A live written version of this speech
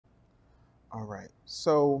All right.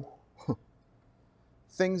 So,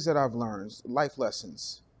 things that I've learned, life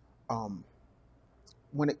lessons. Um,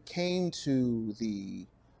 when it came to the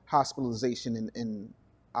hospitalization and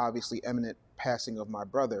obviously imminent passing of my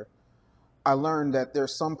brother, I learned that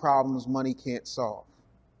there's some problems money can't solve.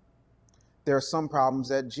 There are some problems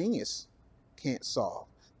that genius can't solve.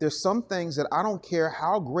 There's some things that I don't care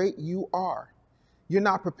how great you are, you're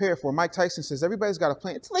not prepared for. Mike Tyson says everybody's got a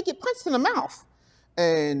plan until they get punched in the mouth.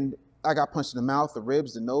 And I got punched in the mouth, the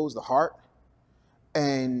ribs, the nose, the heart.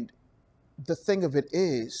 And the thing of it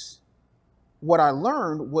is, what I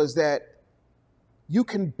learned was that you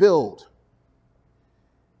can build.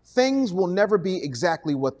 Things will never be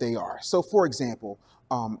exactly what they are. So for example,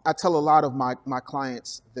 I tell a lot of my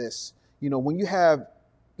clients this, when you have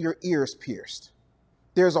your ears pierced,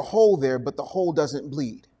 there's a hole there, but the hole doesn't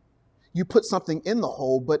bleed. You put something in the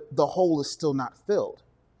hole, but the hole is still not filled.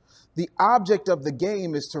 The object of the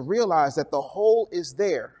game is to realize that the hole is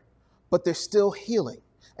there, but there's still healing.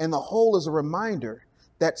 And the hole is a reminder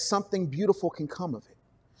that something beautiful can come of it.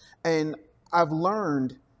 And I've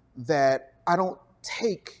learned that I don't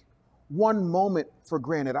take one moment for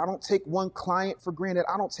granted. I don't take one client for granted.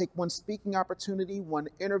 I don't take one speaking opportunity, one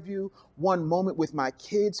interview, one moment with my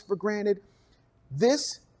kids for granted.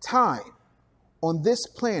 This time on this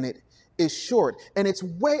planet is short. And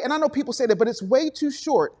I know people say that, but it's way too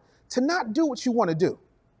short to not do what you want to do.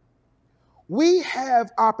 We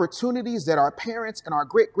have opportunities that our parents and our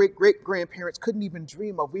great-great-great-grandparents couldn't even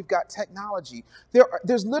dream of. We've got technology.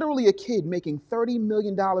 There's literally a kid making $30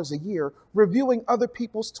 million a year reviewing other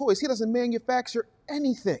people's toys. He doesn't manufacture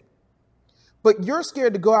anything. But you're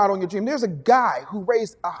scared to go out on your dream. There's a guy who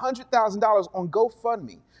raised $100,000 on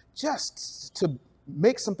GoFundMe just to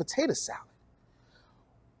make some potato salad.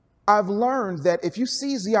 I've learned that if you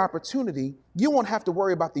seize the opportunity, you won't have to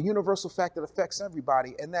worry about the universal fact that affects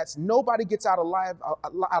everybody, and that's nobody gets out of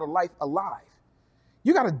life alive.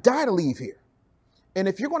 You got to die to leave here. And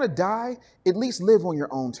if you're going to die, at least live on your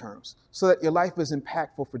own terms so that your life is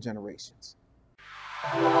impactful for generations.